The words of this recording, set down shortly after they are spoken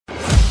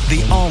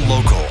The All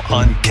Local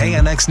on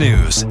KNX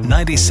News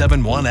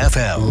 97.1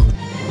 FM.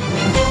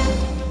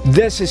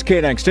 This is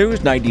KNX News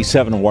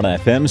 97.1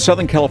 FM,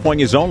 Southern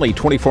California's only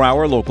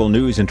 24-hour local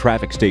news and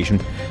traffic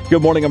station.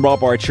 Good morning, I'm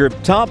Rob Archer.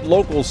 Top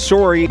local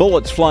story,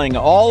 bullets flying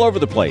all over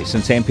the place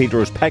in San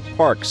Pedro's Peck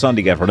Park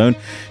Sunday afternoon.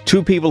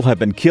 2 people have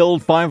been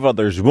killed, 5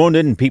 others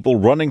wounded, and people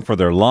running for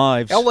their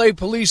lives. L.A.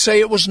 police say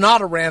it was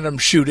not a random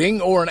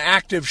shooting or an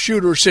active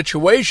shooter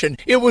situation.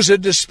 It was a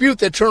dispute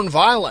that turned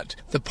violent.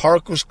 The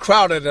park was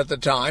crowded at the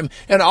time,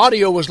 and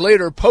audio was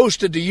later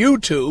posted to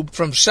YouTube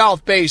from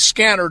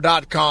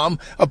SouthBayScanner.com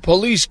of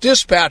police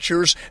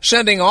dispatchers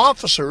sending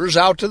officers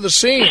out to the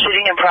scene.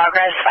 Shooting in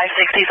progress,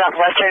 560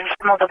 Southwestern.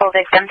 Multiple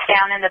victims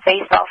down in the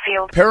baseball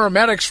field.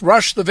 Paramedics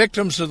rushed the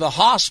victims to the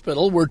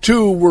hospital, where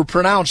 2 were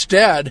pronounced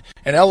dead,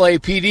 and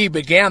LAPD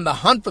began the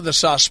hunt for the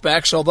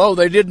suspects, although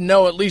they didn't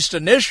know, at least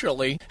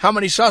initially, how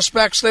many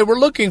suspects they were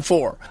looking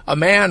for. A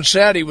man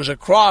said he was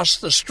across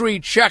the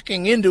street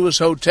checking into his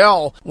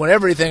hotel when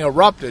everything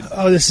erupted.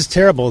 Oh, this is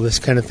terrible. This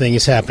kind of thing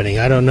is happening.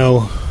 I don't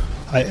know.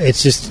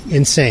 It's just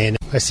insane.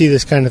 I see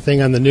this kind of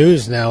thing on the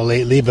news now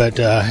lately, but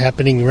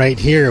happening right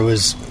here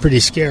was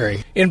pretty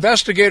scary.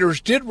 Investigators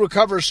did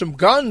recover some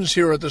guns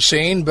here at the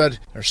scene, but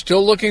they're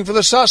still looking for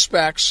the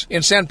suspects.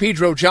 In San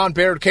Pedro, John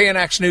Baird,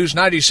 KNX News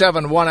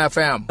 97.1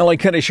 FM. LA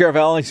County Sheriff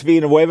Alex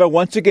Villanueva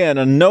once again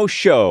a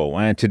no-show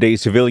at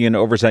today's Civilian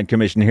Oversight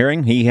Commission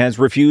hearing. He has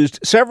refused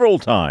several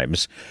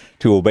times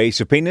to obey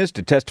subpoenas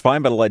to testify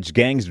about alleged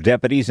gangs of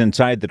deputies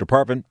inside the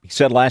department. He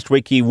said last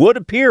week he would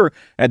appear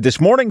at this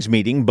morning's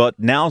meeting, but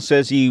now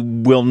says he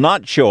will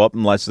not show up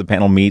unless the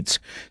panel meets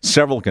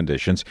several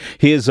conditions.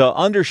 His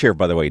undersheriff,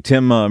 by the way,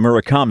 Tim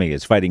Murakami,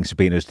 is fighting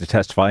subpoenas to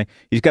testify.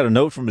 He's got a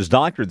note from his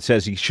doctor that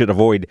says he should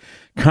avoid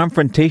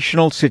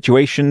confrontational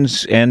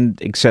situations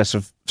and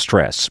excessive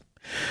stress.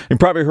 You've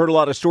probably heard a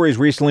lot of stories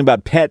recently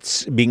about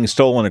pets being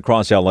stolen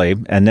across L.A.,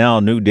 and now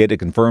new data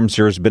confirms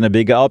there's been a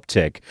big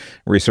uptick.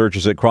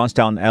 Researchers at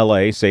Crosstown,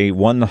 L.A. say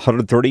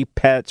 130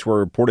 pets were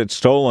reported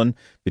stolen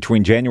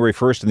between January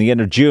 1st and the end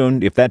of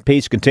June. If that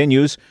pace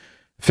continues,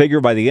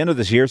 figure by the end of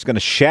this year is going to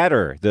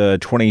shatter the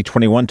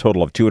 2021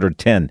 total of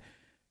 210.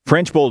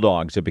 French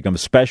bulldogs have become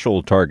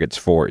special targets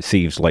for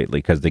thieves lately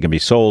because they can be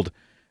sold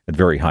at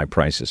very high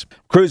prices.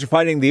 Crews are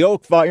fighting the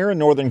Oak Fire in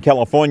Northern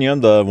California.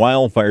 The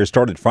wildfire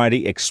started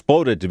Friday,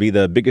 exploded to be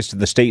the biggest in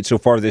the state so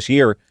far this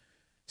year.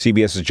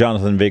 CBS's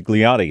Jonathan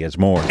Vigliotti has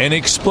more. An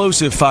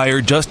explosive fire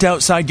just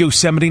outside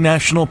Yosemite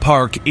National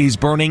Park is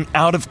burning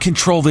out of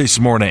control this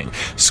morning,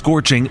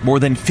 scorching more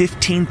than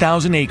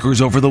 15,000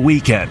 acres over the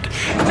weekend.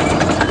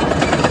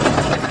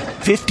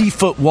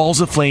 50-foot walls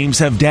of flames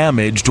have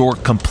damaged or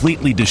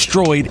completely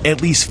destroyed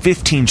at least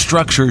 15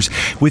 structures,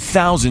 with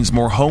thousands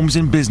more homes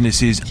and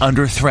businesses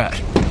under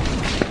threat.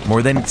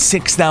 More than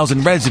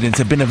 6,000 residents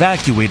have been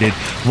evacuated,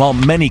 while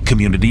many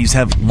communities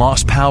have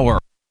lost power.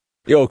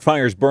 The Oak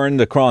Fire's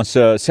burned across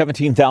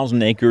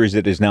 17,000 acres.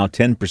 It is now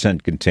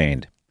 10%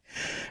 contained.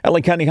 LA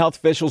County health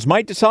officials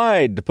might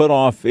decide to put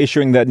off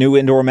issuing that new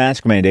indoor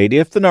mask mandate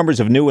if the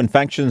numbers of new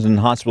infections and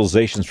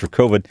hospitalizations for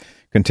COVID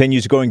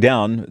continues going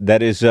down.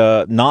 That is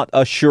not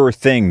a sure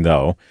thing,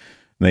 though.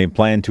 They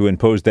plan to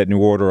impose that new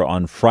order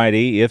on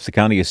Friday if the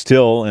county is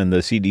still in the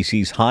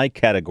CDC's high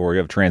category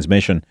of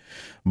transmission.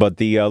 But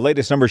the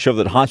latest numbers show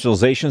that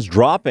hospitalizations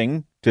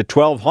dropping to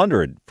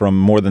 1,200 from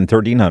more than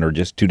 1,300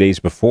 just 2 days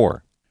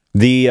before.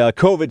 The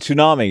COVID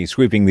tsunami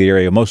sweeping the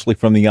area, mostly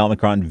from the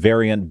Omicron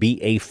variant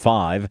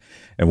BA.5.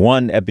 And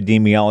one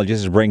epidemiologist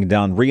is bringing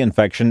down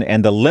reinfection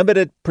and the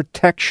limited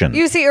protection.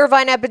 UC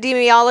Irvine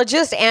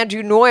epidemiologist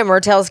Andrew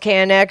Neumer tells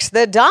KNX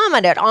the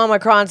dominant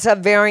Omicron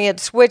subvariant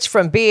switched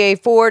from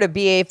BA.4 to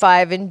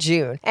BA.5 in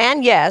June.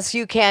 And yes,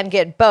 you can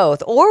get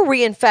both or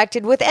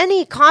reinfected with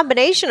any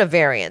combination of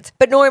variants.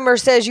 But Neumer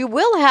says you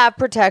will have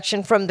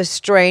protection from the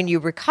strain you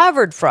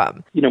recovered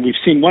from. You know, we've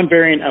seen one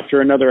variant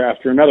after another,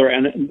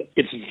 and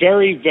it's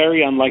very,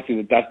 very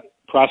unlikely that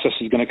process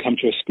is going to come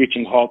to a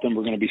screeching halt and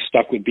we're going to be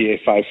stuck with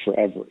BA.5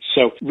 forever.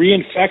 So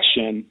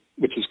reinfection,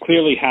 which is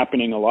clearly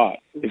happening a lot,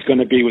 is going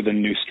to be with a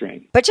new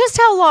strain. But just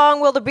how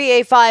long will the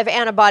BA.5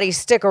 antibodies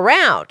stick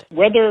around?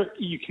 Whether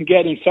you can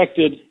get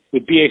infected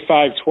with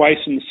BA.5 twice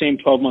in the same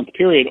 12-month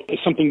period is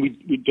something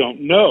we don't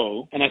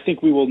know, and I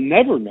think we will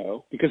never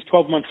know, because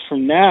 12 months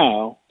from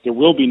now, there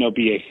will be no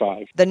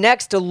BA.5. The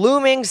next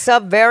looming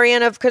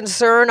subvariant of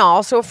concern,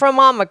 also from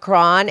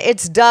Omicron,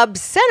 it's dubbed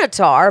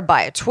Centaur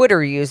by a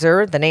Twitter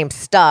user. The name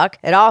stuck.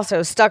 It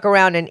also stuck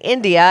around in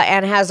India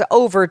and has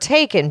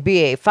overtaken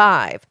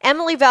BA.5.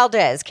 Emily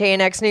Valdez,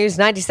 KNX News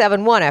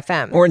 97.1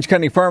 FM. Orange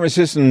County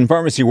pharmacists and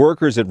pharmacy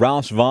workers at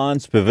Ralph's,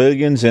 Vons,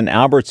 Pavilions, and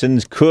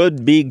Albertsons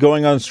could be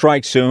going on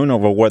strike soon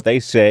over what they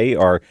say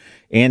are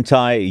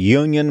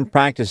anti-union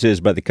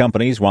practices by the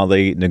companies while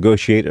they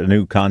negotiate a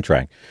new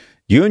contract.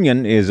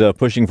 Union is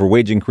pushing for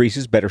wage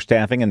increases, better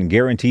staffing, and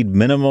guaranteed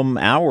minimum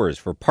hours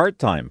for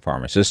part-time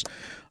pharmacists.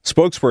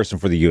 Spokesperson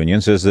for the union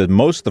says that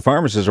most of the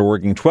pharmacists are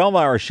working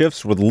 12-hour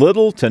shifts with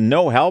little to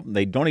no help.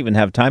 They don't even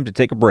have time to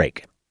take a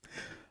break.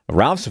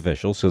 Ralph's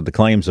officials said the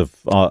claims of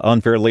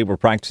unfair labor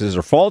practices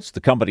are false.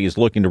 The company is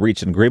looking to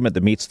reach an agreement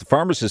that meets the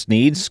pharmacist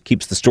needs,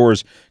 keeps the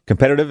stores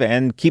competitive,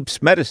 and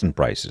keeps medicine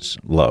prices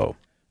low.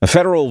 A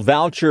federal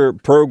voucher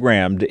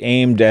program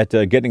aimed at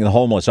getting the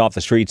homeless off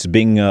the streets is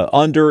being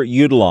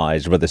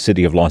underutilized by the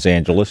city of Los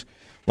Angeles.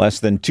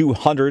 Less than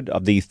 200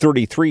 of the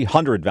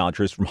 3,300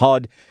 vouchers from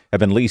HUD have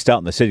been leased out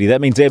in the city.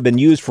 That means they have been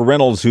used for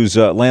rentals whose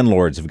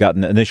landlords have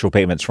gotten initial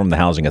payments from the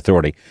Housing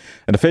Authority.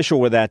 An official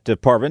with that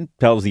department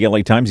tells the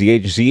LA Times the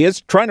agency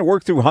is trying to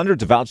work through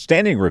hundreds of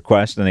outstanding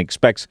requests and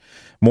expects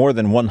more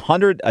than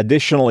 100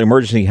 additional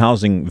emergency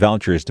housing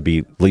vouchers to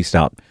be leased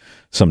out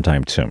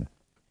sometime soon.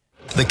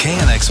 The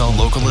KNX All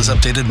Local is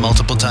updated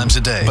multiple times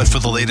a day. But for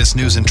the latest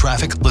news and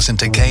traffic, listen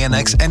to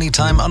KNX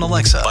anytime on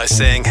Alexa by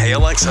saying, "Hey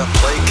Alexa,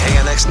 play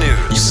KNX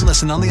News." You can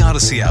listen on the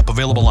Odyssey app,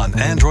 available on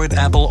Android,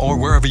 Apple, or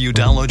wherever you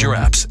download your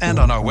apps, and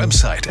on our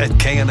website at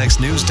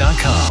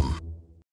knxnews.com.